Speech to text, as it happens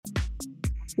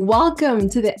Welcome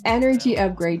to the Energy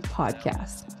Upgrade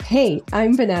podcast. Hey,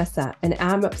 I'm Vanessa, and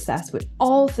I'm obsessed with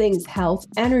all things health,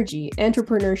 energy,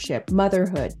 entrepreneurship,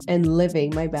 motherhood, and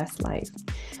living my best life.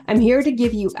 I'm here to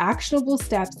give you actionable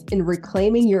steps in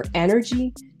reclaiming your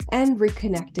energy and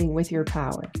reconnecting with your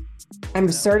power. I'm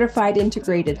a certified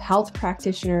integrated health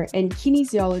practitioner and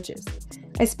kinesiologist.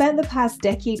 I spent the past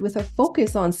decade with a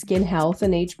focus on skin health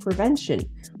and age prevention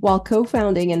while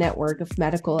co-founding a network of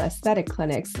medical aesthetic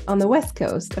clinics on the west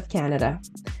coast of Canada.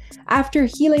 After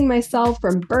healing myself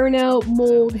from burnout,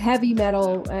 mold, heavy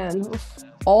metal, and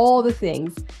all the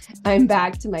things, I'm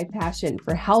back to my passion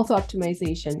for health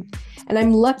optimization, and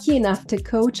I'm lucky enough to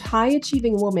coach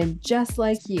high-achieving women just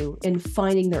like you in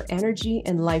finding their energy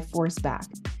and life force back,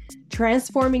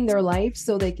 transforming their life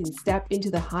so they can step into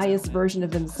the highest version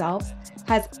of themselves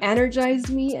has energized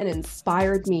me and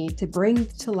inspired me to bring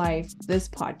to life this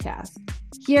podcast.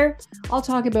 Here, I'll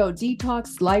talk about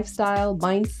detox, lifestyle,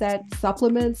 mindset,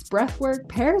 supplements, breathwork,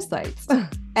 parasites,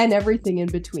 and everything in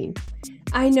between.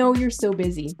 I know you're so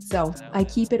busy, so I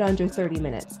keep it under 30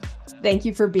 minutes. Thank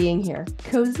you for being here.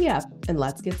 Cozy up and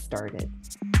let's get started.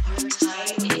 Your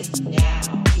time is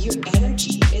now. Your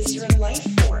energy is your life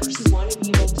force. You want to be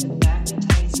able to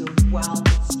magnetize your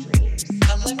wellness dreams.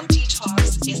 A liver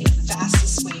detox is the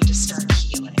fastest way to start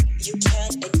healing. You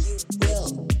can and you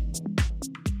will.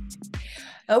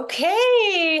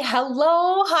 Okay.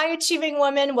 Hello, high achieving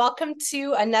women. Welcome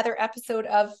to another episode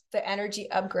of the Energy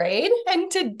Upgrade.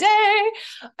 And today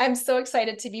I'm so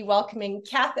excited to be welcoming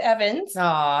Kath Evans.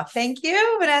 Oh, thank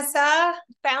you, Vanessa.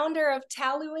 Founder of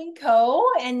Tallu Co.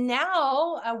 and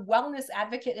now a wellness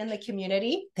advocate in the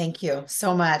community. Thank you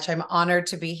so much. I'm honored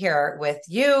to be here with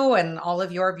you and all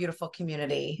of your beautiful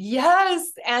community. Yes.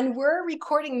 And we're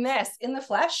recording this in the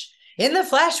flesh. In the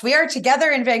flesh, we are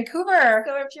together in Vancouver.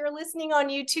 So if you're listening on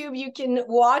YouTube, you can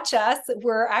watch us.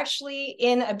 We're actually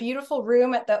in a beautiful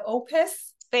room at the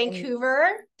Opus,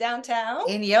 Vancouver, downtown.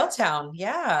 In Yaletown,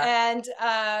 yeah. And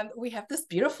we have this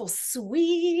beautiful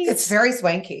suite. It's very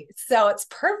swanky. So it's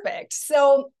perfect.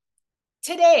 So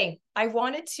today, I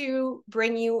wanted to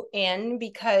bring you in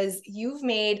because you've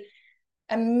made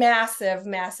a massive,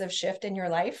 massive shift in your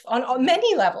life on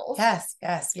many levels.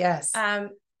 Yes.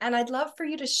 And I'd love for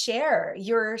you to share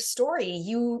your story.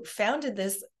 You founded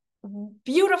this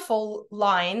beautiful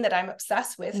line that I'm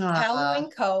obsessed with, Tallu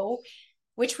Co,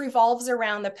 which revolves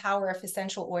around the power of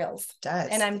essential oils.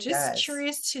 And I'm just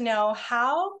curious to know,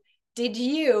 how did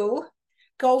you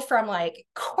go from like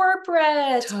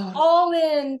corporate all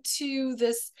in to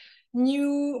this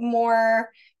new, more,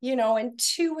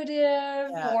 intuitive,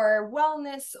 more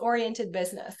wellness oriented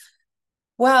business?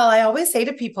 Well, I always say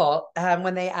to people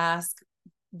when they ask,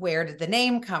 where did the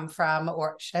name come from?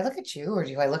 Or should I look at you or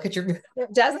do I look at your...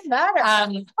 It doesn't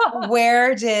matter.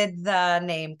 Where did the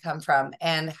name come from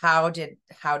and how did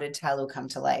Tallu come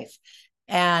to life?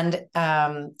 And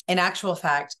in actual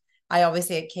fact, I always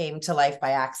say it came to life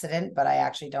by accident, but I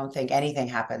actually don't think anything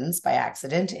happens by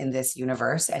accident in this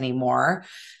universe anymore.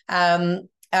 I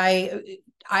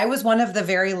was one of the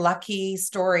very lucky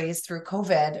stories through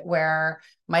COVID where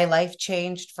my life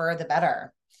changed for the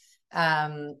better.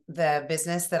 The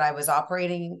business that I was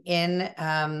operating in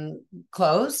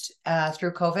closed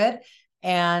through COVID.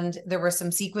 And there were some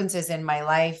sequences in my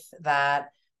life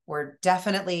that were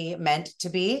definitely meant to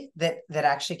be that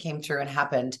actually came through and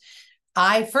happened.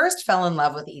 I first fell in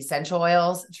love with essential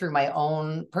oils through my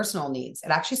own personal needs. It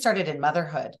actually started in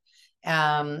motherhood.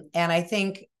 And I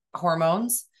think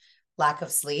hormones, lack of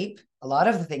sleep, a lot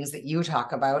of the things that you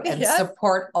talk about and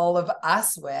support all of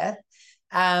us with,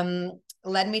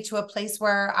 led me to a place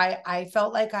where I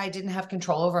felt like I didn't have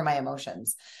control over my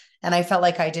emotions. And I felt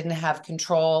like I didn't have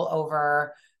control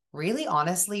over really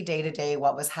honestly day to day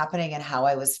what was happening and how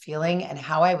I was feeling and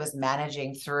how I was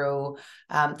managing through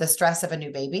the stress of a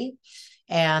new baby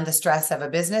and the stress of a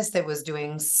business that was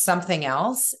doing something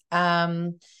else.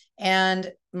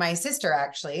 And my sister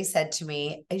actually said to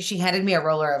me, she handed me a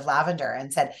roller of lavender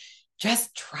and said,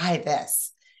 just try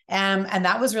this. And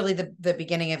that was really the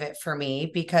beginning of it for me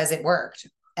because it worked.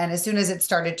 And as soon as it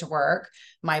started to work,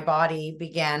 my body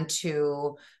began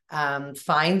to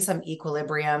find some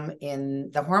equilibrium in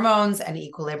the hormones and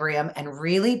equilibrium and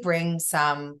really bring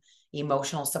some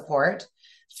emotional support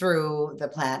through the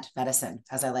plant medicine,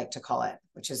 as I like to call it,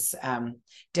 which is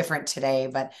different today.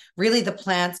 But really the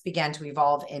plants began to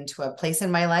evolve into a place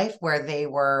in my life where they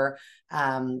were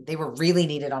really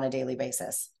needed on a daily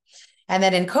basis. And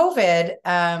then in COVID,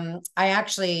 I'm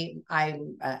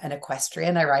an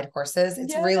equestrian. I ride horses.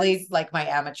 It's really like my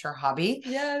amateur hobby.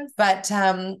 Yes. But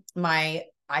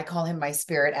I call him my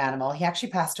spirit animal. He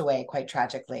actually passed away quite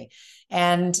tragically.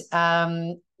 And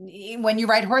when you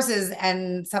ride horses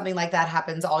and something like that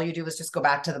happens, all you do is just go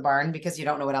back to the barn because you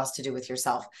don't know what else to do with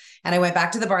yourself. And I went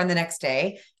back to the barn the next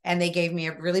day and they gave me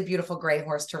a really beautiful gray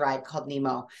horse to ride called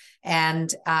Nemo.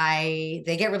 And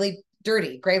they get really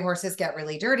dirty. Gray horses get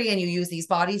really dirty and you use these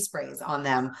body sprays on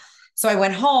them. So I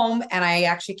went home and I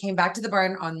actually came back to the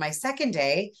barn on my second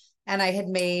day and I had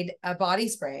made a body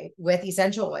spray with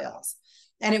essential oils.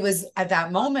 And it was at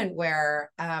that moment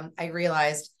where I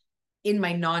realized in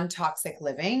my non-toxic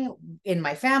living, in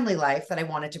my family life, that I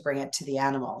wanted to bring it to the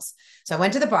animals. So I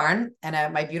went to the barn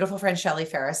and my beautiful friend, Shelly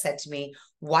Ferris, said to me,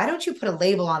 why don't you put a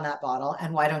label on that bottle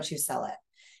and why don't you sell it?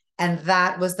 And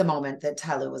that was the moment that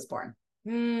Tallu was born.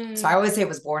 So I always say it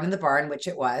was born in the barn, which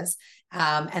it was.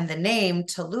 And the name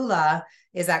Tallulah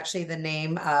is actually the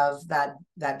name of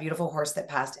that beautiful horse that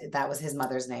passed. That was his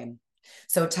mother's name.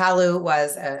 So Tallu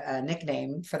was a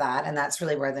nickname for that. And that's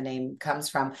really where the name comes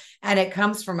from. And it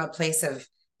comes from a place of,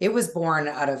 it was born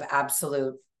out of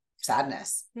absolute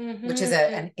sadness, which is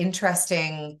an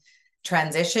interesting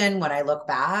transition. When I look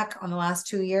back on the last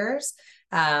 2 years,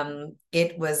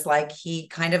 it was like he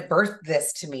kind of birthed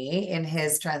this to me in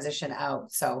his transition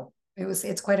out. So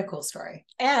it's quite a cool story.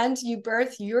 And you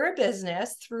birthed your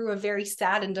business through a very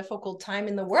sad and difficult time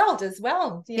in the world as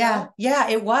well. Yeah,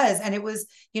 it was. And it was,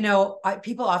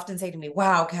 people often say to me,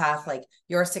 wow, Kath, like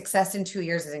your success in 2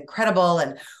 years is incredible.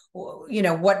 And,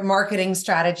 what marketing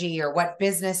strategy or what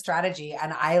business strategy?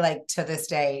 And I to this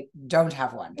day, don't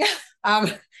have one.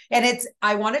 And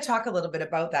I want to talk a little bit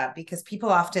about that because people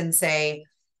often say,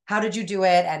 how did you do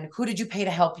it? And who did you pay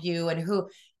to help you?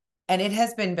 And it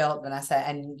has been built, Vanessa,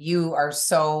 and you're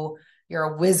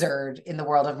a wizard in the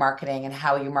world of marketing and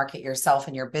how you market yourself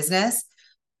and your business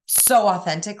so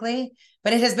authentically,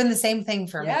 but it has been the same thing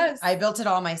for me. I built it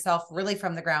all myself, really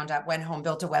from the ground up, went home,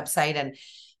 built a website, and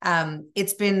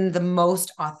it's been the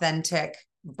most authentic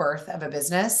birth of a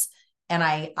business. And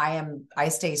I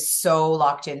stay so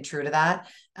locked in true to that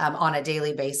on a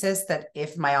daily basis, that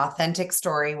if my authentic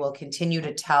story will continue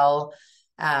to tell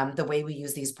the way we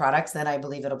use these products, then I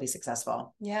believe it'll be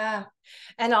successful. Yeah.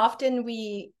 And often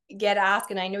we get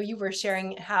asked, and I know you were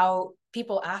sharing how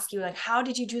people ask you, like, how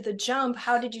did you do the jump?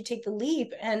 How did you take the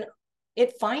leap? And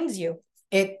it finds you.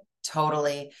 It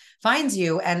totally finds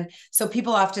you. And so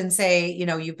people often say,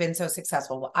 you've been so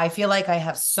successful. I feel like I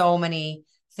have so many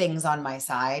things on my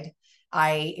side.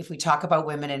 If we talk about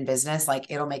women in business,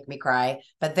 it'll make me cry,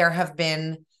 but there have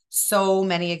been so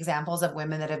many examples of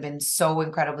women that have been so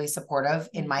incredibly supportive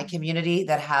in my community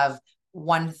that have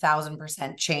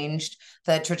 1000% changed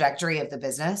the trajectory of the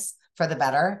business for the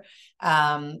better.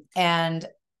 And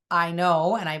I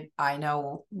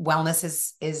know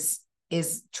wellness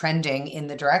is trending in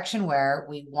the direction where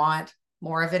we want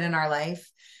more of it in our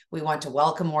life. We want to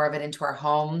welcome more of it into our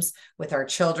homes, with our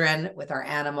children, with our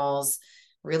animals,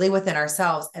 really within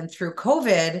ourselves. And through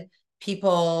COVID,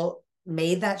 people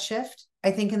made that shift,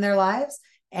 I think, in their lives.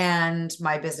 And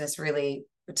my business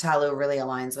Tallu really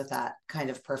aligns with that kind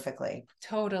of perfectly.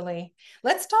 Totally.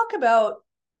 Let's talk about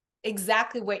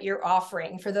exactly what you're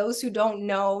offering. For those who don't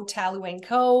know Tallu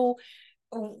Co,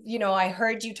 I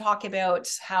heard you talk about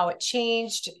how it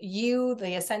changed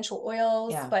the essential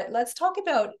oils, but let's talk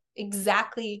about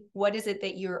exactly what is it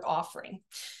that you're offering.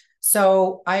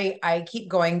 So I keep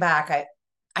going back.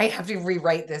 I have to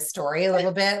rewrite this story a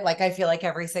little bit. I feel like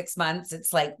every 6 months,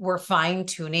 it's like we're fine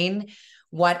tuning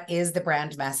what is the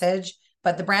brand message.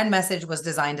 But the brand message was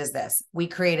designed as this. We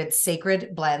created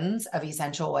sacred blends of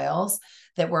essential oils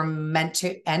that were meant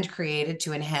to and created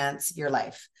to enhance your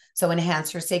life. So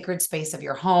enhance your sacred space of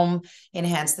your home,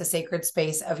 enhance the sacred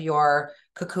space of your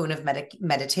cocoon of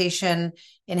meditation,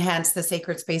 enhance the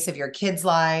sacred space of your kids'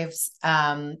 lives.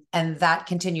 And that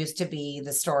continues to be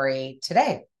the story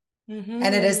today. Mm-hmm.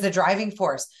 And it is the driving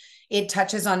force. It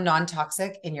touches on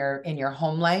non-toxic in your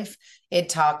home life. It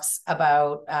talks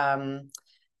about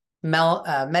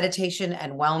meditation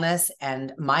and wellness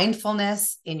and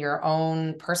mindfulness in your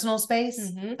own personal space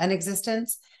and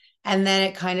existence. And then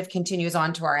it kind of continues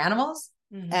on to our animals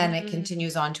and it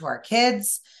continues on to our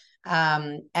kids.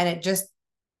 And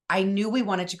I knew we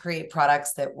wanted to create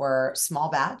products that were small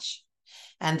batch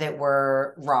and that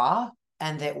were raw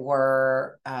and that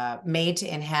were made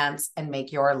to enhance and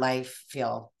make your life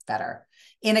feel better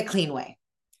in a clean way.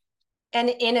 And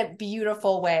in a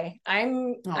beautiful way.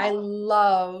 I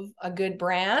love a good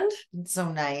brand. It's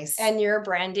so nice. And your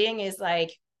branding is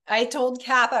I told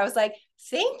Kath, I was like,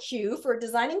 thank you for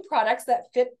designing products that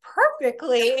fit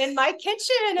perfectly in my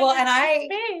kitchen. Well,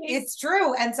 it's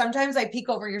true. And sometimes I peek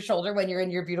over your shoulder when you're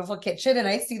in your beautiful kitchen and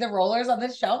I see the rollers on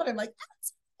the shelf and I'm like,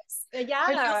 that's Yeah.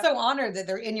 I feel so honored that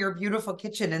they're in your beautiful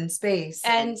kitchen and space.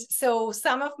 And so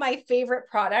some of my favorite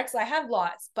products, I have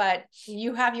lots, but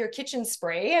you have your kitchen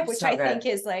spray, which I think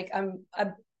is like a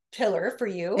pillar for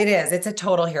you. It is. It's a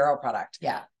total hero product.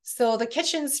 Yeah. So the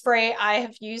kitchen spray, I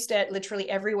have used it literally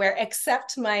everywhere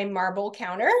except my marble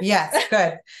counter. Yes,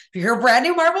 good. Your brand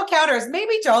new marble counters,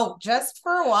 maybe don't, just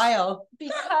for a while.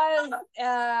 Because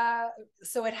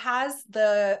so it has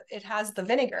the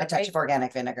vinegar. A touch of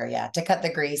organic vinegar, yeah, to cut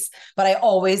the grease. But I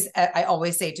always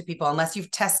say to people, unless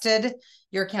you've tested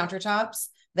your countertops,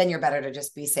 then you're better to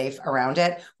just be safe around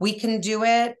it. We can do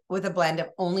it with a blend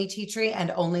of only tea tree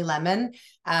and only lemon.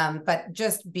 But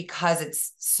just because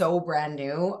it's so brand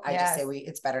new, I just say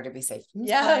it's better to be safe.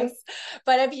 Yes.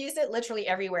 But I've used it literally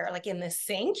everywhere, like in the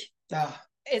sink. Oh.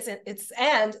 It's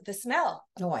and the smell.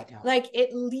 Oh, I know. Like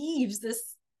it leaves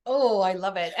this. Oh, I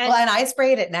love it. And I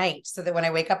spray it at night so that when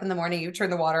I wake up in the morning, you turn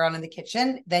the water on in the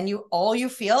kitchen, then all you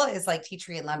feel is like tea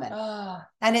tree and lemon. Oh.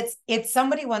 And it's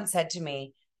somebody once said to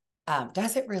me,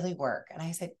 does it really work? And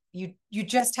I said, you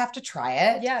just have to try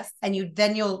it. Yes. And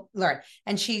then you'll learn.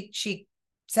 And she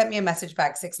sent me a message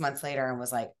back 6 months later and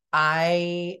was like,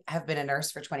 I have been a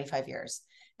nurse for 25 years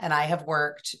and I have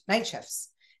worked night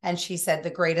shifts. And she said, the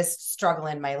greatest struggle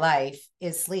in my life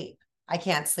is sleep. I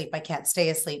can't sleep. I can't stay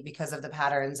asleep because of the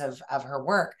patterns of her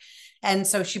work. And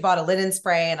so she bought a linen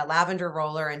spray and a lavender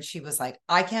roller. And she was like,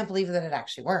 I can't believe that it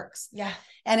actually works. Yeah.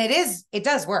 And it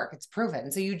does work. It's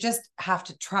proven. So you just have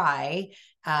to try.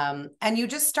 And you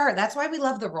just start. That's why we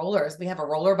love the rollers. We have a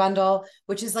roller bundle,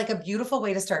 which is like a beautiful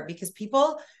way to start because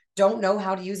people don't know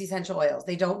how to use essential oils.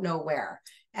 They don't know where.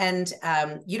 And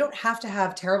you don't have to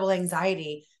have terrible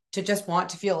anxiety to just want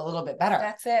to feel a little bit better.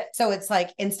 That's it. So it's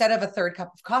like, instead of a third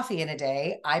cup of coffee in a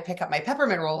day, I pick up my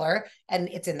peppermint roller and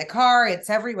it's in the car, it's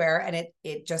everywhere. And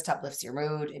it just uplifts your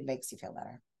mood. It makes you feel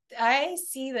better. I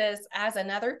see this as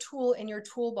another tool in your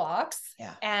toolbox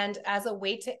and as a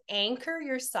way to anchor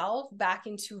yourself back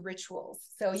into rituals.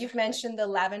 So you've mentioned the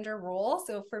lavender roll.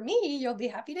 So for me, you'll be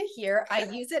happy to hear, I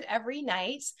use it every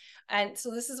night. And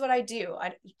so this is what I do.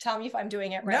 Tell me if I'm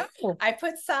doing it right. No. I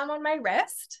put some on my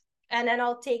wrist. And then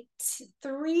I'll take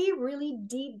 3 really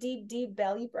deep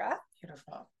belly breaths.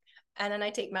 Beautiful. And then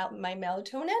I take my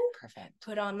melatonin. Perfect.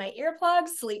 Put on my earplugs,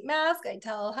 sleep mask. I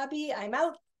tell hubby I'm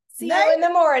out. See you in the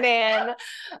morning.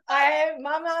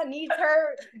 Mama needs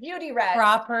her beauty rest.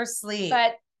 Proper sleep.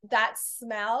 But that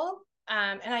smell,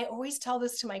 and I always tell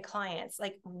this to my clients,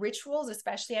 like rituals,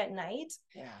 especially at night.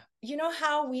 Yeah. You know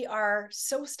how we are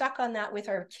so stuck on that with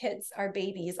our kids, our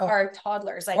babies, our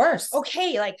toddlers. Like,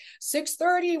 okay, like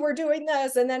 6:30, we're doing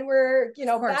this, and then we're,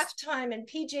 bath time and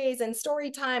PJs and story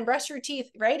time, brush your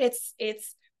teeth, right?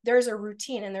 There's a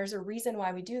routine and there's a reason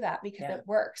why we do that because it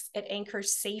works. It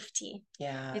anchors safety.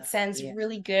 Yeah. It sends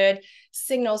really good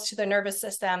signals to the nervous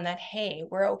system that, hey,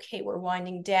 we're okay. We're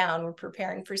winding down. We're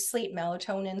preparing for sleep.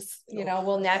 Melatonin,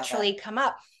 will naturally come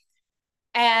up.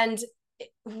 And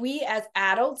we as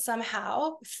adults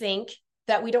somehow think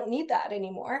that we don't need that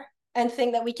anymore and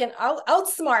think that we can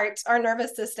outsmart our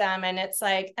nervous system. And it's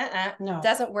like, no, it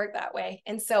doesn't work that way.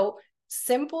 And so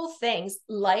simple things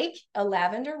like a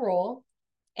lavender roll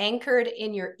anchored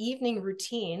in your evening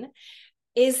routine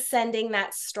is sending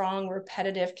that strong,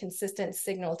 repetitive, consistent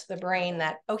signal to the brain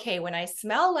that, okay, when I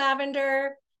smell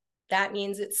lavender, that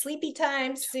means it's sleepy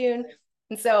time soon.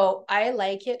 And so I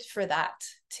like it for that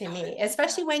to me,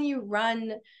 especially when you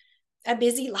run a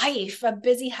busy life, a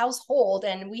busy household,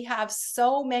 and we have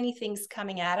so many things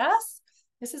coming at us.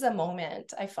 This is a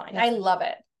moment I find. I love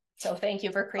it. So thank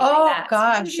you for creating that. Oh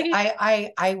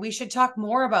gosh, we should talk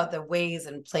more about the ways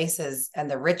and places and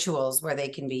the rituals where they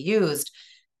can be used.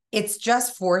 It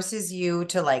just forces you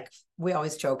to, we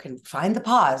always joke and find the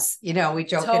pause. We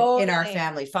joke in our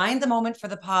family, find the moment for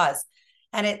the pause.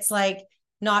 And it's like,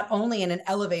 not only in an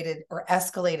elevated or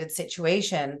escalated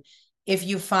situation, if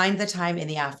you find the time in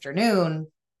the afternoon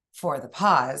for the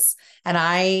pause. And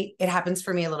it happens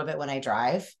for me a little bit when I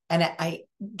drive, and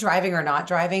driving or not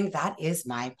driving, that is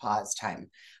my pause time.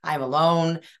 I'm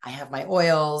alone. I have my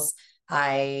oils.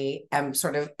 I am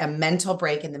sort of a mental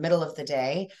break in the middle of the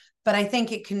day, but I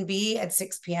think it can be at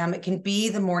 6 p.m. It can be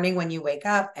the morning when you wake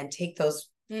up and take those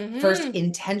first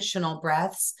intentional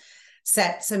breaths,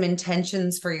 set some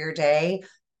intentions for your day,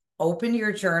 open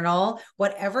your journal,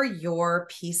 whatever your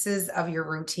pieces of your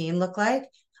routine look like.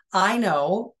 I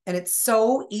know, and it's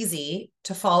so easy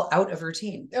to fall out of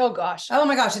routine. Oh gosh. Oh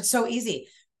my gosh, it's so easy.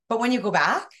 But when you go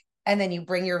back and then you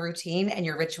bring your routine and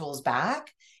your rituals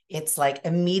back, it's like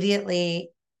immediately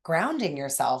grounding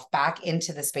yourself back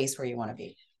into the space where you want to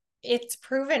be. It's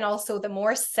proven also the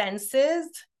more senses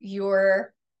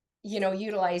your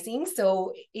utilizing.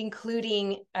 So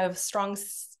including a strong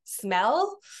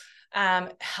smell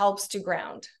helps to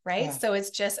ground, right? Yeah. So it's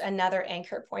just another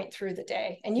anchor point through the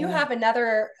day. And you have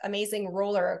another amazing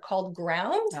roller called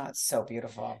Ground. Oh, it's so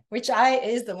beautiful. Which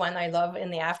is the one I love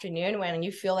in the afternoon when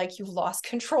you feel like you've lost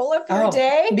control of your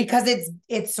day. Because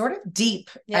it's sort of deep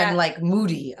and like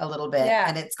moody a little bit.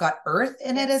 And it's got earth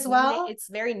in it as well. It's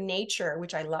very nature,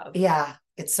 which I love. Yeah,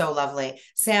 it's so lovely.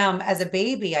 Sam, as a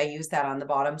baby, I used that on the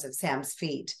bottoms of Sam's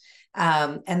feet.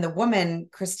 And the woman,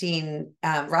 Christine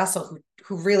Russell,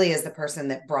 who really is the person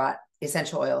that brought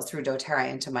essential oils through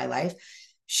doTERRA into my life,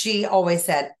 she always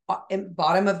said,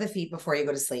 bottom of the feet before you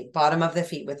go to sleep, bottom of the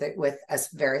feet with a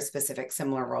very specific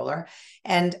similar roller.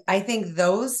 And I think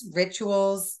those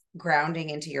rituals grounding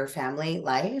into your family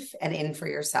life and in for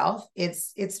yourself,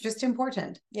 it's just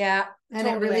important. Yeah. And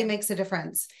totally. It really makes a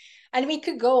difference. And we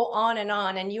could go on,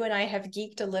 and you and I have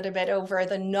geeked a little bit over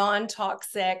the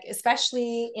non-toxic,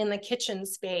 especially in the kitchen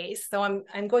space. So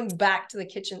I'm going back to the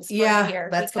kitchen space here.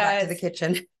 Let's go back to the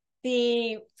kitchen.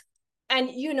 This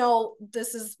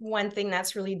is one thing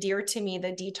that's really dear to me,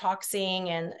 the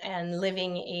detoxing and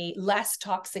living a less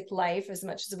toxic life as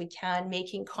much as we can,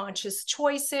 making conscious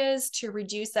choices to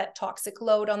reduce that toxic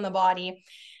load on the body.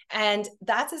 And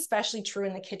that's especially true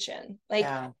in the kitchen.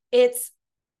 It's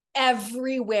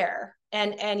everywhere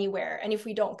and anywhere. And if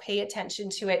we don't pay attention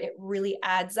to it, it really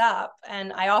adds up.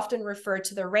 And I often refer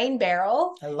to the rain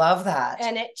barrel. I love that.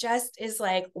 And it just is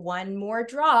like one more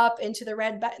drop into the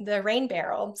rain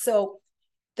barrel. So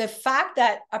the fact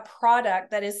that a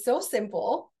product that is so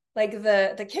simple, like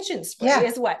the kitchen spray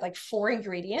is what, like 4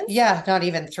 ingredients? Yeah, not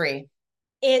even 3.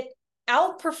 It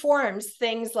outperforms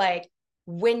things like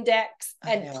Windex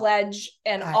and Pledge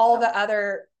and all the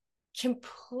other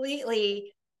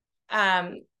completely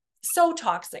so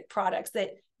toxic products that,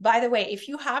 by the way, if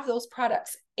you have those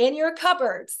products in your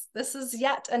cupboards, this is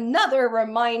yet another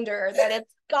reminder that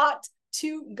it's got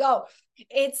to go.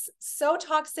 It's so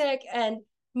toxic, and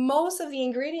most of the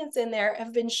ingredients in there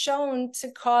have been shown to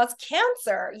cause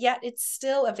cancer, yet it's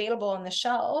still available on the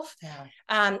shelf.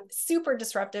 Super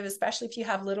disruptive, especially if you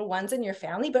have little ones in your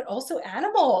family, but also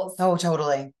animals. Oh,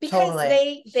 totally. Because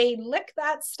they lick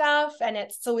that stuff, and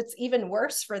it's even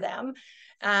worse for them.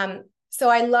 So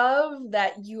I love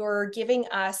that you're giving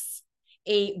us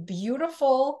a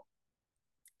beautiful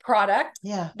product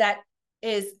that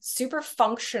is super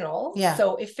functional.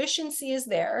 So efficiency is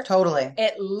there. Totally.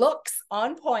 It looks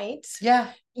on point.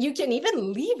 You can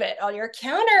even leave it on your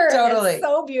counter. Totally. It's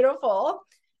so beautiful.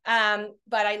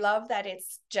 But I love that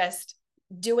it's just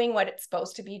doing what it's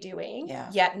supposed to be doing,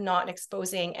 yet not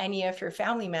exposing any of your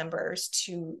family members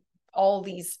to all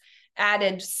these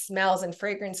added smells and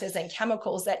fragrances and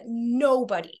chemicals that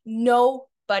nobody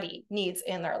needs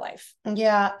in their life.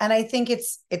 Yeah. And I think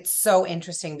it's so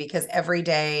interesting because every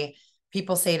day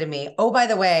people say to me, oh, by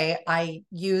the way, I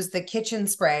use the kitchen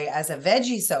spray as a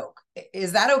veggie soak.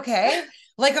 Is that okay?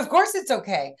 Like, of course it's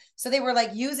okay. So they were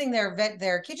like using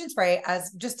their kitchen spray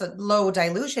as just a low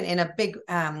dilution in a big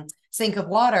sink of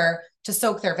water to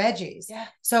soak their veggies.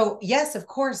 So yes, of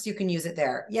course you can use it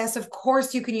there. Yes, of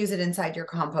course you can use it inside your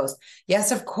compost.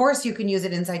 Yes, of course you can use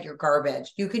it inside your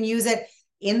garbage. You can use it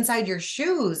inside your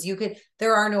shoes.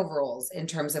 There are no rules in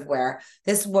terms of where.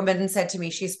 This woman said to me,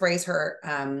 she sprays her,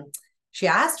 she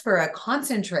asked for a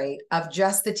concentrate of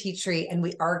just the tea tree, and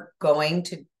we are going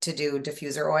to do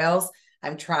diffuser oils.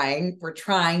 We're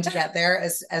trying to get there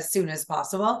as soon as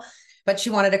possible, but she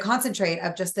wanted a concentrate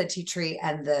of just the tea tree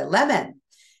and the lemon.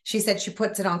 She said she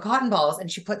puts it on cotton balls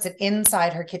and she puts it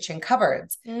inside her kitchen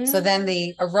cupboards. So then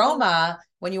the aroma,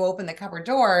 when you open the cupboard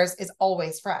doors, is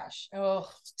always fresh.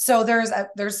 So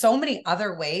there's so many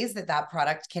other ways that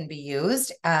product can be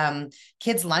used.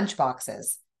 Kids' lunch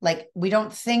boxes. Like, we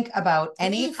don't think about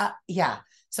any,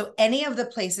 so any of the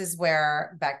places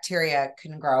where bacteria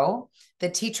can grow, the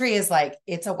tea tree is like,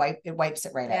 it wipes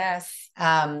it right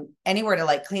out. Anywhere to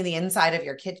like clean the inside of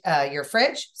your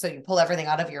fridge. So you pull everything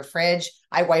out of your fridge.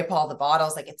 I wipe all the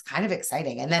bottles. Like, it's kind of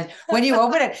exciting. And then when you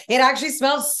open it, it actually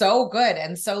smells so good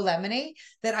and so lemony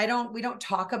that we don't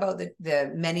talk about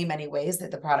the many, many ways that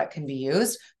the product can be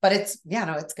used, but it's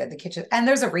good. The kitchen, and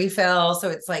there's a refill. So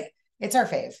it's like, it's our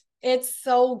fave. It's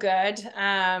so good.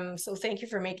 So thank you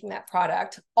for making that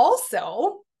product.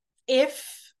 Also,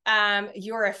 if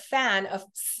you're a fan of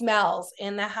smells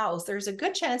in the house, there's a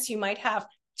good chance you might have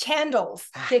candles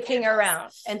kicking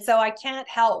around. And so I can't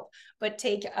help but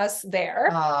take us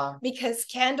there because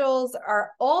candles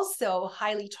are also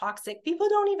highly toxic. People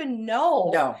don't even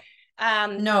know.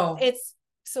 No. It's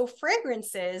so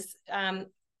fragrances,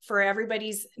 for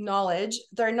everybody's knowledge,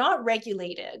 they're not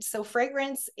regulated. So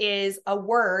fragrance is a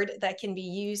word that can be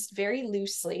used very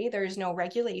loosely. There's no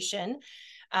regulation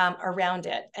around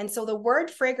it. And so the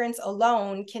word fragrance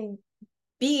alone can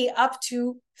be up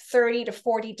to 30 to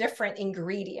 40 different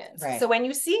ingredients. Right. So when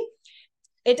you see,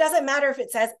 it doesn't matter if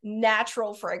it says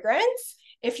natural fragrance,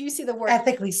 if you see the word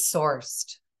ethically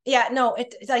sourced. Yeah, no,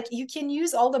 it's like you can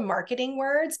use all the marketing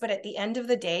words, but at the end of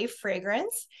the day,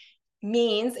 fragrance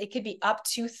means it could be up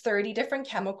to 30 different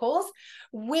chemicals,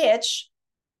 which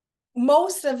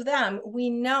most of them we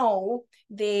know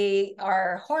they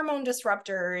are hormone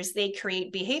disruptors. They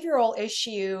create behavioral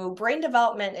issue, brain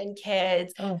development in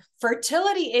kids,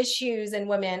 fertility issues in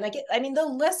women. Like, I mean, the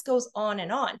list goes on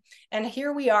and on. And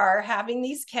here we are having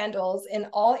these candles in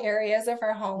all areas of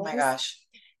our homes. Oh my gosh.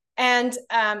 And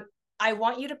I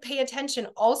want you to pay attention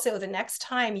also the next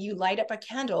time you light up a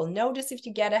candle. Notice if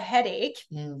you get a headache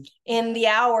in the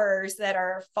hours that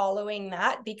are following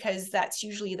that, because that's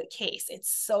usually the case.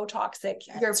 It's so toxic.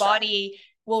 Your body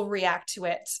will react to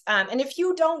it. And if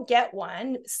you don't get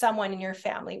one, someone in your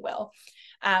family will.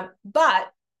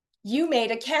 But you made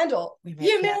a candle. We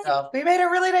made a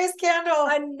really nice candle.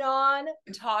 A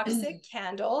non-toxic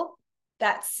candle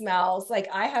that smells like,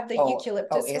 I have the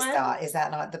eucalyptus one. Is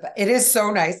that not the, it is so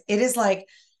nice. It is like,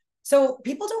 so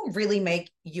people don't really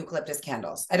make eucalyptus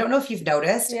candles. I don't know if you've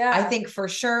noticed. Yeah. I think for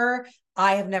sure,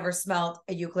 I have never smelled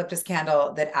a eucalyptus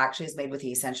candle that actually is made with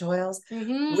essential oils,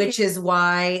 which is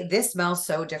why this smells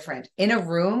so different. In a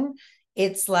room,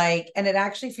 it's like, and it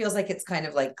actually feels like it's kind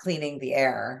of like cleaning the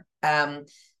air.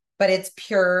 But it's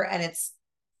pure and it's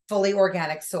fully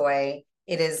organic soy.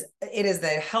 It is the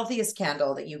healthiest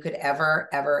candle that you could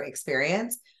ever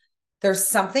experience. There's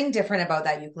something different about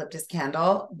that eucalyptus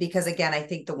candle, because again, I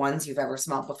think the ones you've ever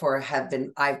smelled before have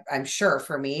been, I'm sure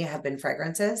for me, have been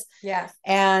fragrances. Yes.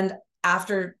 And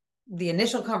after the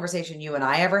initial conversation you and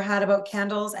I ever had about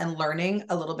candles and learning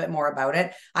a little bit more about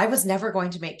it, I was never going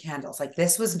to make candles. Like,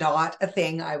 this was not a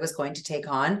thing I was going to take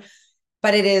on.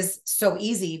 But it is so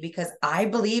easy because I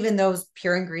believe in those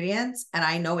pure ingredients and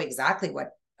I know exactly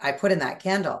what I put in that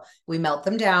candle. We melt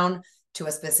them down to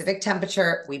a specific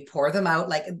temperature. We pour them out.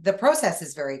 Like, the process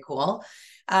is very cool.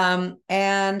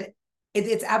 And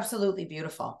it's absolutely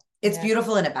beautiful. It's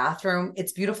beautiful in a bathroom.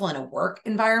 It's beautiful in a work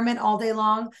environment all day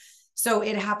long. So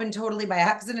it happened totally by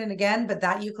accident again, but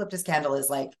that eucalyptus candle is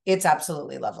like, it's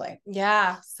absolutely lovely.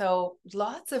 Yeah. So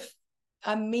lots of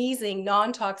amazing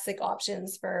non-toxic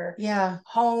options for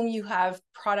home. You have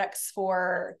products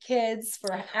for kids,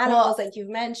 for animals, like you've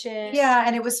mentioned. Yeah.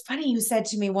 And it was funny, you said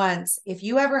to me once, if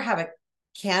you ever have a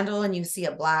candle and you see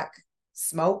a black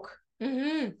smoke,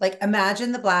 like,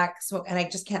 imagine the black smoke. And I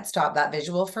just can't stop that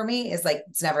visual. For me is like,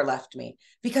 it's never left me,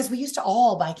 because we used to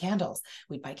all buy candles.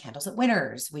 We'd buy candles at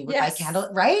Winners. We would buy candles,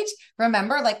 right?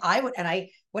 Remember, like, I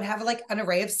would have like an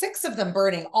array of 6 of them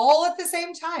burning all at the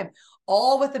same time,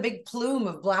 all with a big plume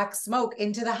of black smoke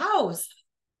into the house.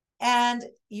 And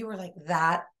you were like,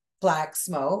 that black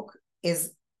smoke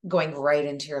is going right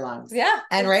into your lungs. Yeah.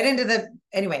 And right into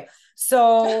anyway.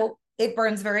 So it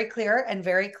burns very clear and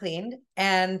very clean.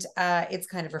 And it's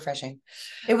kind of refreshing.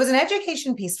 It was an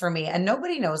education piece for me. And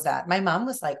nobody knows that. My mom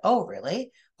was like, oh,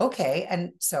 really? Okay.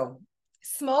 And so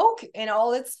smoke in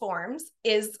all its forms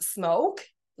is smoke,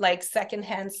 like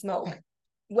secondhand smoke,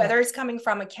 whether it's coming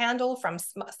from a candle, from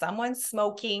someone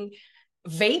smoking,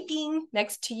 vaping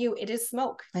next to you, it is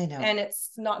smoke. I know. And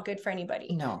it's not good for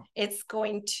anybody. No. It's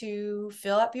going to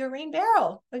fill up your rain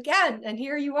barrel again. And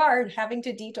here you are having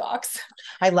to detox.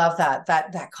 I love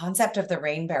that concept of the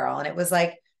rain barrel. And it was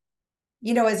like,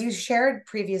 you know, as you shared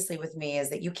previously with me, is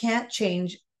that you can't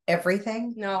change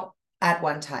everything at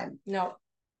one time. No.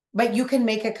 But you can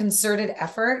make a concerted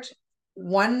effort.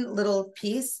 One little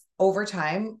piece over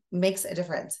time makes a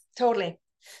difference. Totally.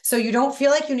 So you don't feel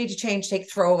like you need to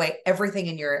throw away everything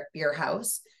in your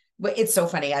house. But it's so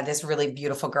funny. I had this really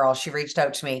beautiful girl. She reached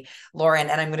out to me, Lauren,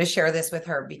 and I'm going to share this with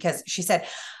her because she said,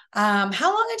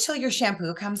 how long until your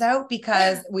shampoo comes out?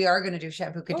 Because we are going to do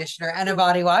shampoo, conditioner, and a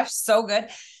body wash. So good.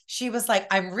 She was like,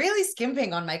 I'm really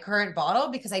skimping on my current bottle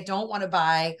because I don't want to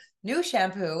buy new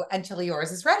shampoo until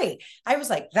yours is ready. I was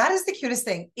like, that is the cutest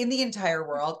thing in the entire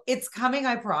world. It's coming,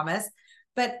 I promise.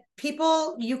 But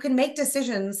people, you can make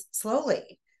decisions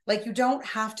slowly. Like, you don't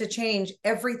have to change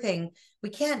everything. We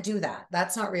can't do that.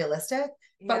 That's not realistic.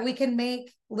 But we can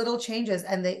make little changes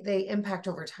and they impact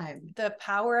over time. The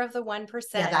power of the 1%.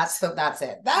 Yeah, that's it. That's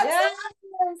it.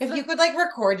 If you could like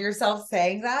record yourself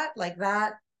saying that, like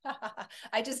that.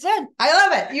 I just did. I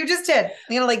love it. You just did.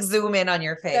 You know, like zoom in on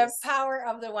your face. The power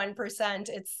of the 1%.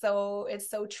 It's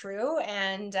so true.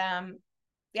 And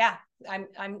Yeah, I'm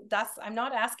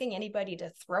not asking anybody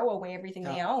to throw away everything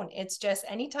they own. It's just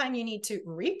anytime you need to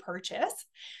repurchase,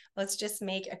 let's just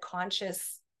make a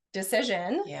conscious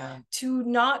decision to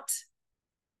not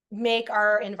make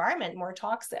our environment more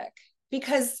toxic,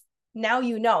 because now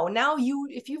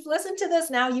if you've listened to this,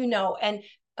 now you know. And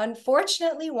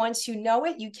unfortunately, once you know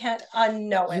it, you can't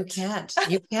unknow it.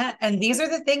 You can't. And these are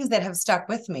the things that have stuck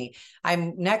with me.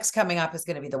 Next coming up is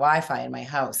going to be the Wi-Fi in my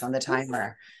house on the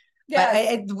timer.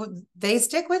 Yeah, but they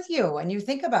stick with you when you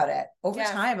think about it over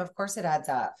time. Of course, it adds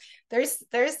up. There's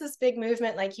this big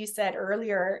movement, like you said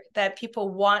earlier, that people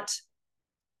want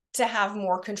to have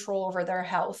more control over their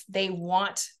health. They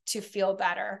want to feel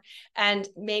better. And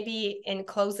maybe in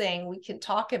closing, we can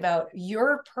talk about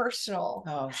your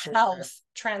personal health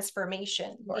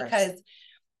transformation, because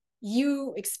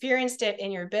you experienced it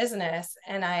in your business.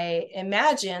 And I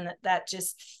imagine that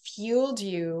just fueled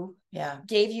you,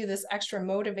 gave you this extra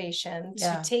motivation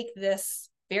to take this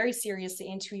very seriously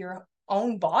into your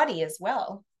own body as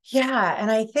well. Yeah.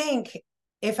 And I think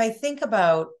if I think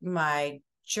about my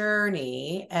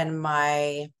journey and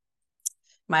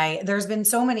there's been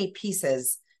so many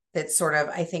pieces that sort of,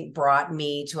 I think, brought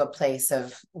me to a place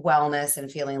of wellness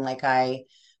and feeling like I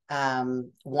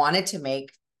wanted to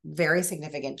make very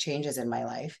significant changes in my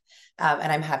life.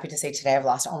 And I'm happy to say today I've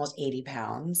lost almost 80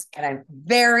 pounds, and I'm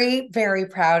very, very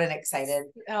proud and excited.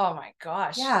 Oh my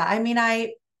gosh. Yeah. I mean,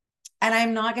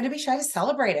 I'm not going to be shy to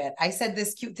celebrate it. I said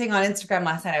this cute thing on Instagram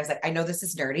last night. I was like, I know this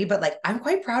is nerdy, but like, I'm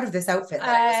quite proud of this outfit that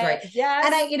I was wearing. Yes.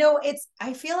 And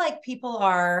I feel like people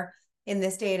are in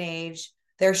this day and age,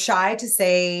 they're shy to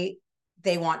say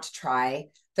they want to try.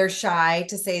 They're shy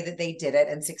to say that they did it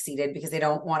and succeeded because they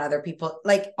don't want other people,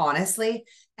 like, honestly.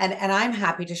 And I'm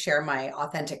happy to share my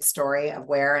authentic story of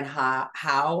where and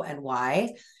how and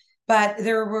why. But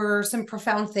there were some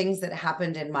profound things that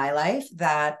happened in my life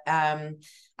that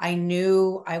I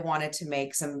knew I wanted to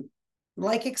make some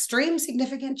like extreme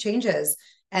significant changes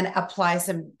and apply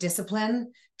some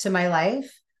discipline to my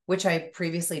life, which I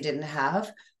previously didn't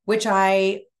have, which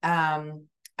I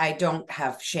don't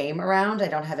have shame around. I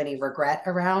don't have any regret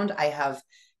around. I have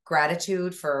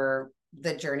gratitude for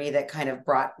the journey that kind of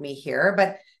brought me here.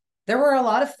 But there were a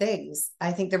lot of things.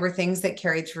 I think there were things that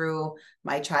carried through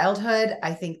my childhood.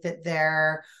 I think that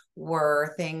there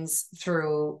were things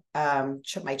through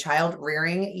my child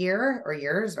rearing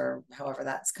years, or however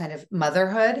that's kind of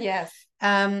motherhood. Yes.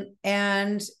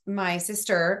 And my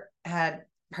sister had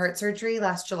heart surgery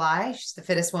last July. She's the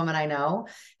fittest woman I know.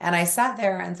 And I sat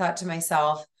there and thought to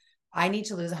myself, I need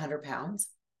to lose 100 pounds.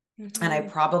 Mm-hmm. And I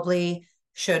probably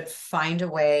should find a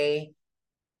way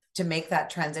to make that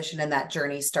transition and that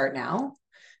journey start now,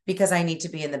 because I need to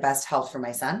be in the best health for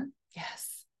my son.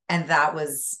 Yes. And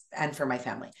for my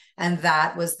family. And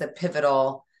that was the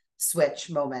pivotal switch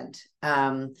moment.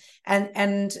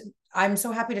 And I'm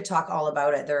so happy to talk all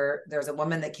about it. There's a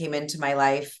woman that came into my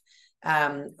life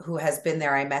who has been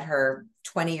there. I met her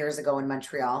 20 years ago in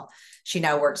Montreal. She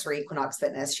now works for Equinox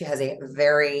Fitness. She has a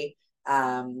very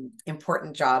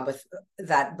important job with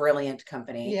that brilliant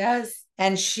company. Yes.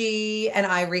 And she and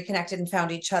I reconnected and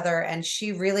found each other. And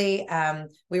she really,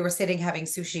 we were sitting having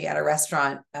sushi at a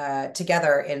restaurant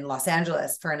together in Los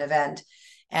Angeles for an event.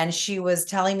 And she was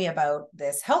telling me about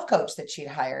this health coach that she'd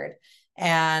hired.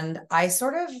 And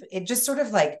it just sort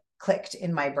of like clicked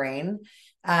in my brain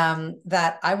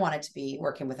that I wanted to be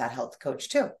working with that health coach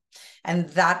too. And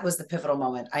that was the pivotal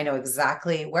moment. I know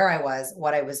exactly where I was,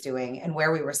 what I was doing, and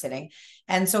where we were sitting.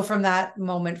 And so from that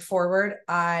moment forward,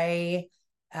 I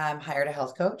hired a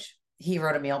health coach. He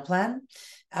wrote a meal plan.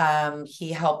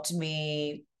 He helped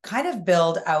me kind of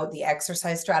build out the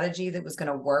exercise strategy that was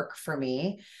going to work for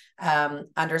me,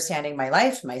 understanding my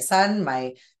life, my son,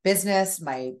 my business,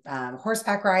 my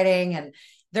horseback riding. And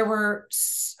there were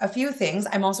a few things.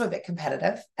 I'm also a bit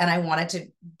competitive, and I wanted to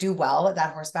do well at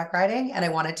that horseback riding. And I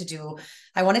wanted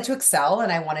to excel,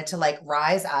 and I wanted to like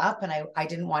rise up, and I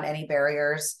didn't want any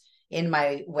barriers in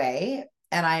my way.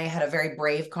 And I had a very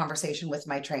brave conversation with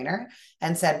my trainer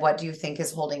and said, what do you think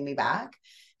is holding me back?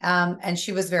 And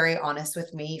she was very honest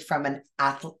with me from an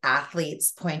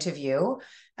athlete's point of view.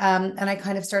 And I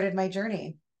kind of started my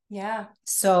journey. Yeah.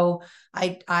 So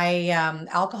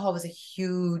alcohol was a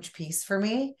huge piece for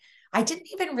me. I didn't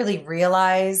even really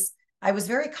realize I was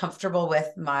very comfortable with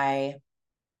my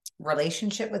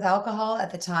relationship with alcohol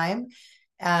at the time.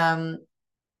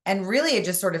 And really it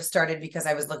just sort of started because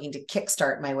I was looking to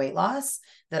kickstart my weight loss,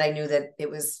 that I knew that it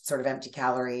was sort of empty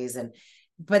calories.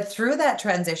 But through that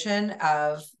transition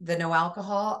of the no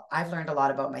alcohol, I've learned a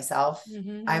lot about myself.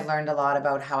 Mm-hmm. I've learned a lot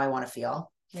about how I want to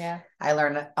feel. Yeah. I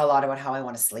learned a lot about how I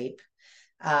want to sleep.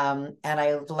 And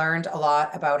I learned a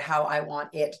lot about how I want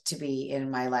it to be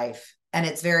in my life. And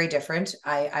it's very different.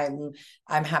 I'm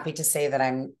happy to say that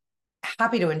I'm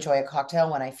happy to enjoy a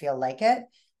cocktail when I feel like it,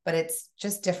 but it's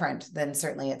just different than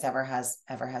certainly it's ever has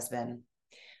been.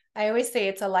 I always say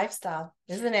it's a lifestyle,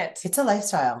 isn't it? It's a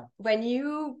lifestyle.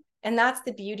 And that's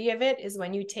the beauty of it, is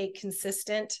when you take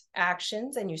consistent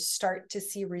actions and you start to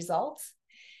see results,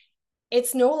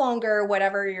 it's no longer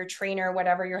whatever your trainer,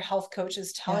 whatever your health coach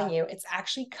is telling you. It's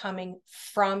actually coming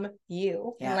from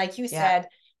you. And like you said,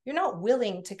 you're not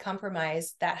willing to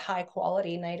compromise that high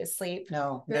quality night of sleep.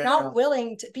 No, you're not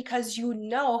willing to, because you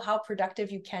know how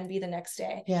productive you can be the next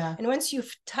day. Yeah. And once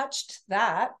you've touched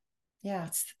that,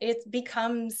 it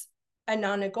becomes a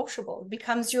non-negotiable. It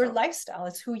becomes your lifestyle.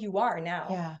 It's who you are now.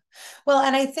 Yeah. Well,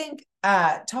 and I think,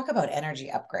 talk about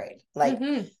energy upgrade. Like,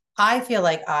 I feel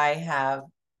like I have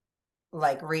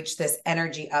reached this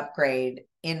energy upgrade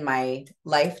in my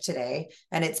life today.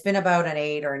 And it's been about an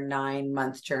 8 or 9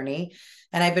 month journey.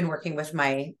 And I've been working with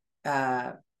my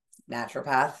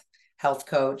naturopath, health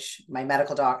coach, my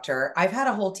medical doctor. I've had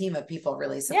a whole team of people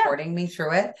really supporting me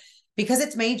through it, because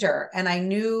it's major. And I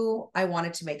knew I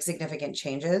wanted to make significant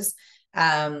changes.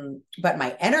 But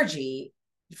my energy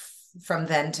from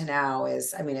then to now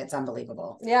is, I mean, it's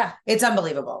unbelievable. Yeah. It's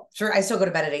unbelievable. Sure. I still go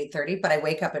to bed at 8:30, but I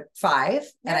wake up at 5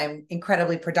 and I'm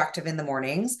incredibly productive in the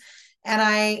mornings.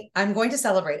 And I'm going to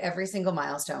celebrate every single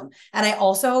milestone. And I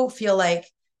also feel like,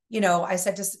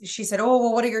 she said, oh,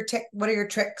 well, what are your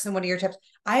tricks and what are your tips?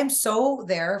 I am so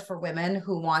there for women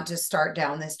who want to start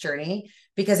down this journey,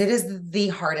 because it is the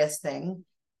hardest thing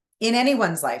in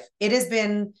anyone's life. It has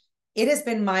been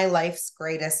my life's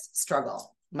greatest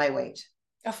struggle, my weight.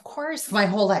 Of course. My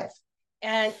whole life.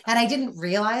 And I didn't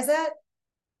realize it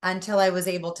until I was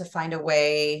able to find a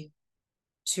way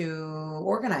to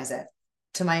organize it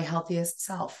to my healthiest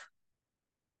self.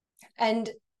 And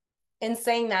in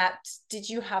saying that, did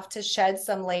you have to shed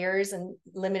some layers and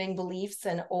limiting beliefs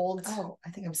and old? Oh, I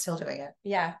think I'm still doing it.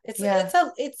 Yeah. It's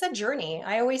a journey.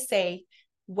 I always say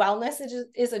wellness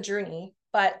is a journey,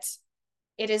 but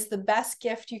it is the best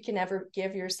gift you can ever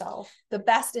give yourself, the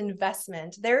best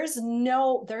investment. There's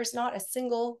not a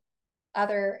single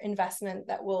other investment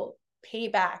that will pay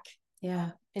back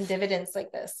in dividends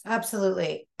like this.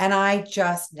 Absolutely. And I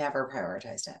just never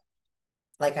prioritized it.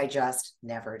 I just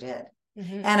never did.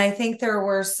 Mm-hmm. And I think there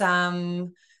were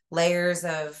some layers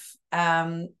of,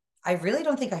 I really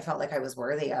don't think I felt like I was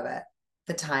worthy of it.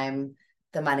 The time,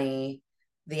 the money,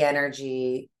 the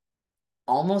energy,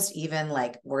 almost even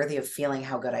worthy of feeling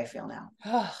how good I feel now.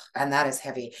 And that is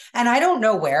heavy. And I don't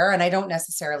know where, and I don't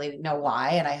necessarily know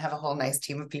why. And I have a whole nice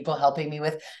team of people helping me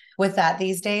with that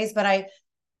these days. But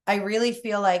I really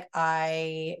feel like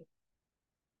I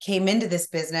came into this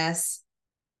business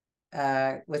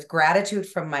with gratitude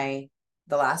from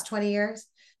the last 20 years.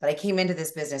 But I came into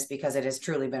this business because it has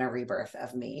truly been a rebirth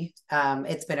of me.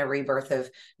 It's been a rebirth of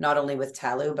not only with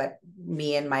Tallu, but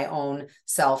me in my own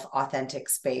self-authentic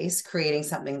space, creating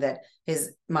something that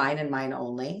is mine and mine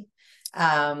only.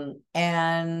 And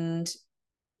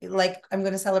I'm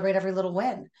going to celebrate every little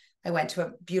win. I went to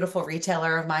a beautiful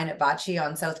retailer of mine at Bocce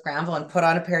on South Granville and put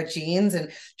on a pair of jeans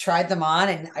and tried them on.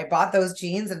 And I bought those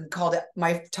jeans and called it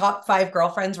my top 5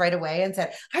 girlfriends right away and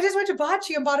said, I just went to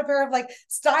Bocce and bought a pair of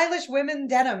stylish women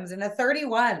denims in a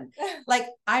 31.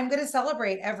 I'm going to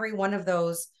celebrate every one of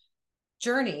those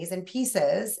journeys and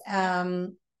pieces.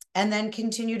 And then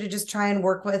continue to just try and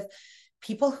work with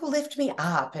people who lift me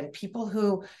up and people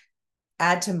who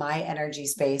add to my energy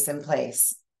space and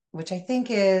place, which I think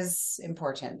is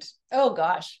important. Oh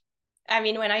gosh. I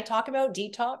mean, when I talk about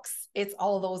detox, it's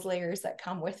all those layers that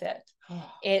come with it.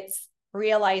 It's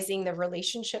realizing the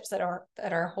relationships that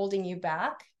are holding you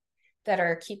back, that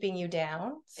are keeping you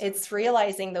down. It's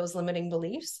realizing those limiting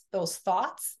beliefs, those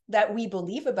thoughts that we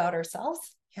believe about ourselves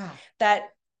that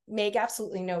make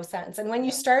absolutely no sense. And when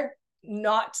you start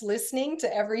not listening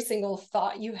to every single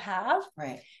thought you have,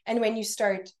 and when you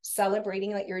start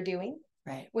celebrating like you're doing,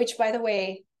 which, by the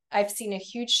way, I've seen a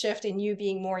huge shift in you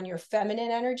being more in your feminine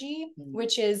energy,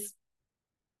 which is,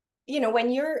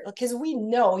 because we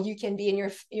know you can be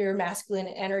in your masculine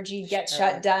energy, get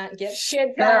shut down, get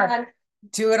shit done,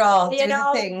 do it all, do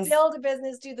the things, build a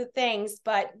business, do the things.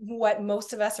 But what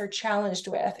most of us are challenged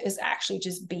with is actually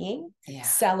just being,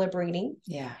 celebrating,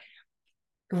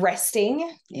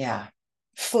 resting,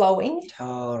 flowing.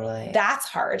 Totally. That's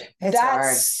hard. That's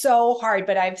hard. So hard.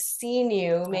 But I've seen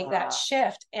you make that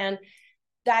shift. And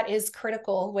that is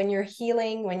critical when you're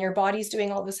healing, when your body's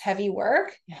doing all this heavy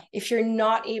work. If you're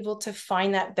not able to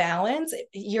find that balance,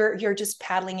 you're just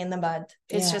paddling in the mud.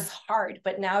 It's just hard.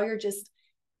 But now you're just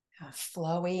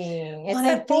flowing. Well,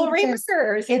 It's a full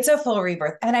rebirth. It's a full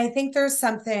rebirth. And I think there's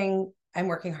something, I'm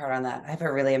working hard on that. I have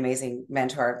a really amazing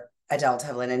mentor, Adele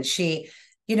Tevlin, and she,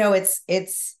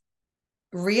 it's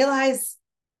realize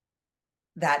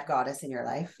that goddess in your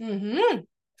life. Mm-hmm.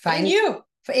 Find in you.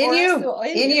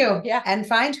 Yeah. And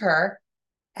find her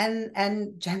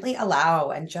and gently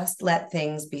allow and just let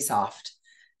things be soft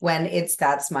when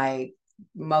that's my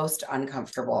most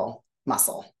uncomfortable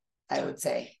muscle, I would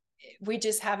say. We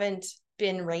just haven't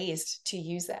been raised to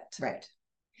use it. Right.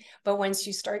 But once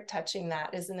you start touching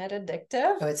that, isn't it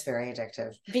addictive? Oh, it's very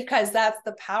addictive. Because that's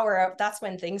the power of, that's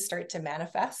when things start to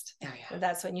manifest. Oh, yeah.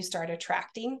 That's when you start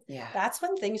attracting. Yeah. That's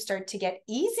when things start to get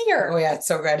easier. Oh, yeah. It's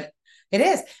so good. It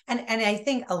is. And I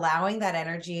think allowing that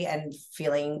energy and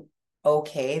feeling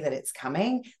okay that it's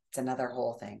coming, it's another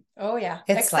whole thing. Oh, yeah.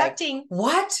 It's accepting. Like,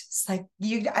 what? It's like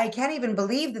I can't even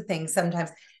believe the things sometimes.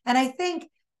 And I think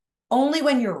only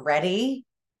when you're ready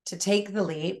to take the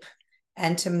leap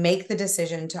and to make the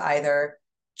decision to either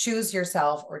choose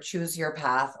yourself or choose your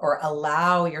path or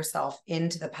allow yourself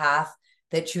into the path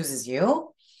that chooses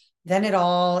you, then it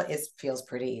all feels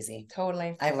pretty easy.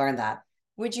 Totally. I've learned that.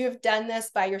 Would you have done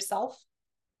this by yourself?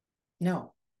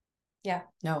 No. Yeah.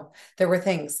 No. There were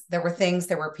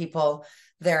people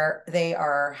there.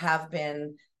 Have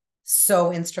been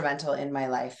so instrumental in my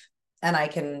life,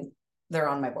 and they're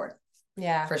on my board.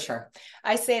 Yeah, for sure.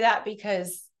 I say that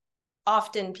because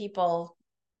often people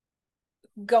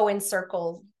go in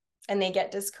circles and they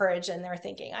get discouraged and they're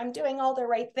thinking, I'm doing all the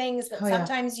right things, but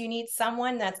sometimes you need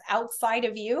someone that's outside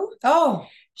of you. Oh,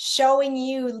 showing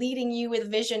you, leading you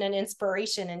with vision and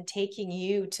inspiration and taking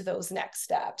you to those next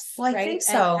steps. Well, I think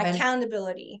so. And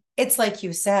accountability. It's like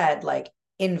you said, like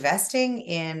investing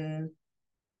in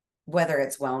whether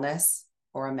it's wellness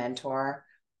or a mentor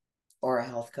or a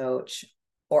health coach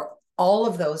or all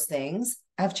of those things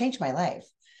have changed my life.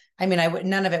 I mean,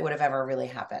 none of it would have ever really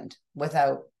happened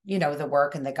without, the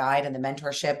work and the guide and the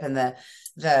mentorship and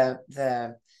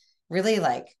the really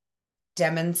like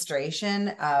demonstration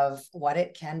of what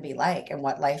it can be like and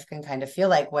what life can kind of feel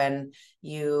like when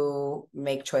you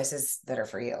make choices that are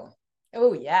for you.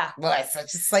 Oh yeah. Well, it's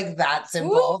just like that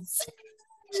simple.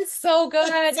 It's so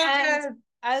good. And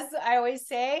as I always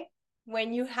say,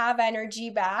 when you have energy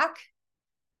back,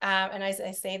 and I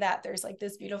say that there's like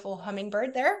this beautiful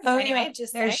hummingbird there. Oh, anyway, yeah.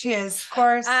 just there she is, of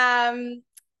course.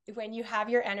 When you have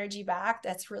your energy back,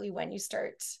 that's really when you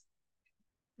start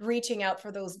reaching out for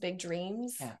those big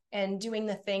dreams and doing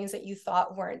the things that you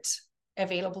thought weren't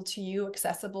available to you,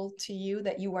 accessible to you,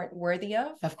 that you weren't worthy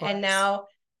of. Of course. And now,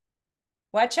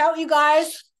 watch out, you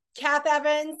guys. Kath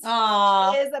Evans is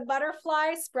a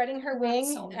butterfly spreading her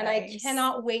wings. So nice. And I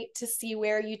cannot wait to see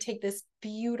where you take this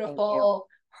beautiful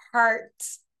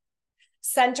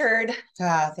heart-centered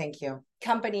thank you.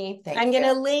 company. I'm going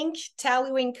to link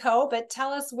Tallu Co, but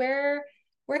tell us where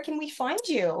can we find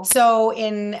you? So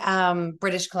in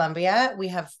British Columbia, we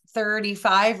have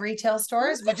 35 retail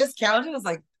stores. We just counted. It was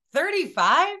like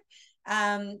 35,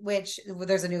 which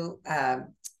there's a new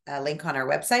link on our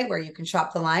website where you can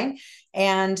shop the line.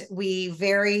 And we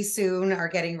very soon are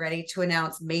getting ready to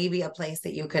announce maybe a place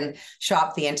that you can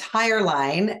shop the entire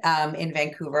line in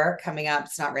Vancouver coming up.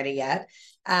 It's not ready yet.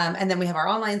 And then we have our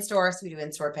online store. So we do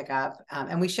in-store pickup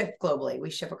and we ship globally. We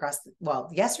ship across,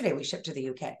 yesterday we shipped to the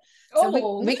UK.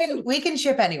 So we can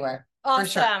ship anywhere. Awesome. For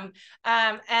sure.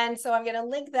 And so I'm going to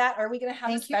link that. Are we going to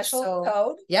have a special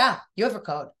code? Yeah, you have a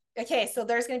code. Okay, so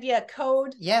there's going to be a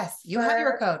code. Yes, you have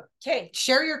your code. Okay.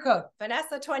 Share your code.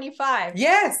 Vanessa 25.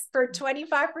 Yes. For 25%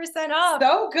 off.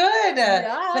 So good.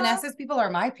 Yeah. Vanessa's people are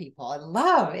my people. I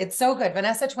love it's so good.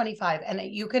 Vanessa 25. And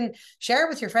you can share it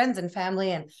with your friends and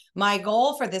family. And my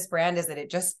goal for this brand is that it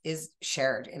just is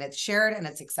shared and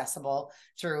it's accessible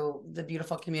through the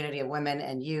beautiful community of women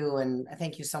and you. And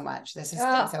thank you so much. This is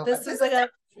so fun. This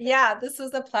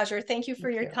was a pleasure. Thank you for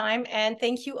your time. And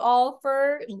thank you all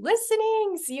for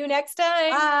listening. See you next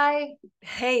time. Bye.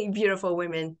 Hey, beautiful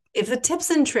women. If the tips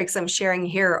and tricks I'm sharing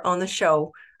here on the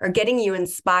show are getting you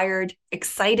inspired,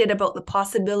 excited about the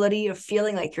possibility of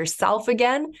feeling like yourself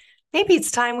again, maybe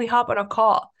it's time we hop on a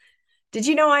call. Did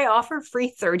you know I offer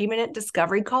free 30-minute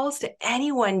discovery calls to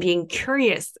anyone being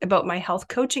curious about my health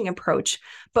coaching approach,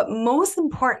 but most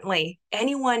importantly,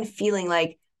 anyone feeling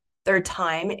like their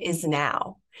time is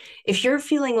now. If you're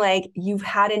feeling like you've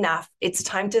had enough, it's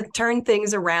time to turn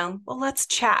things around, well, let's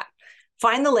chat.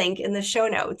 Find the link in the show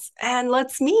notes and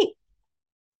let's meet.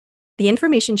 The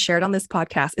information shared on this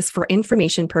podcast is for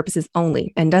information purposes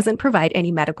only and doesn't provide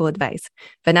any medical advice.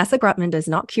 Vanessa Grutman does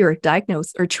not cure,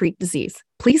 diagnose, or treat disease.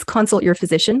 Please consult your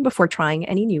physician before trying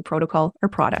any new protocol or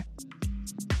product.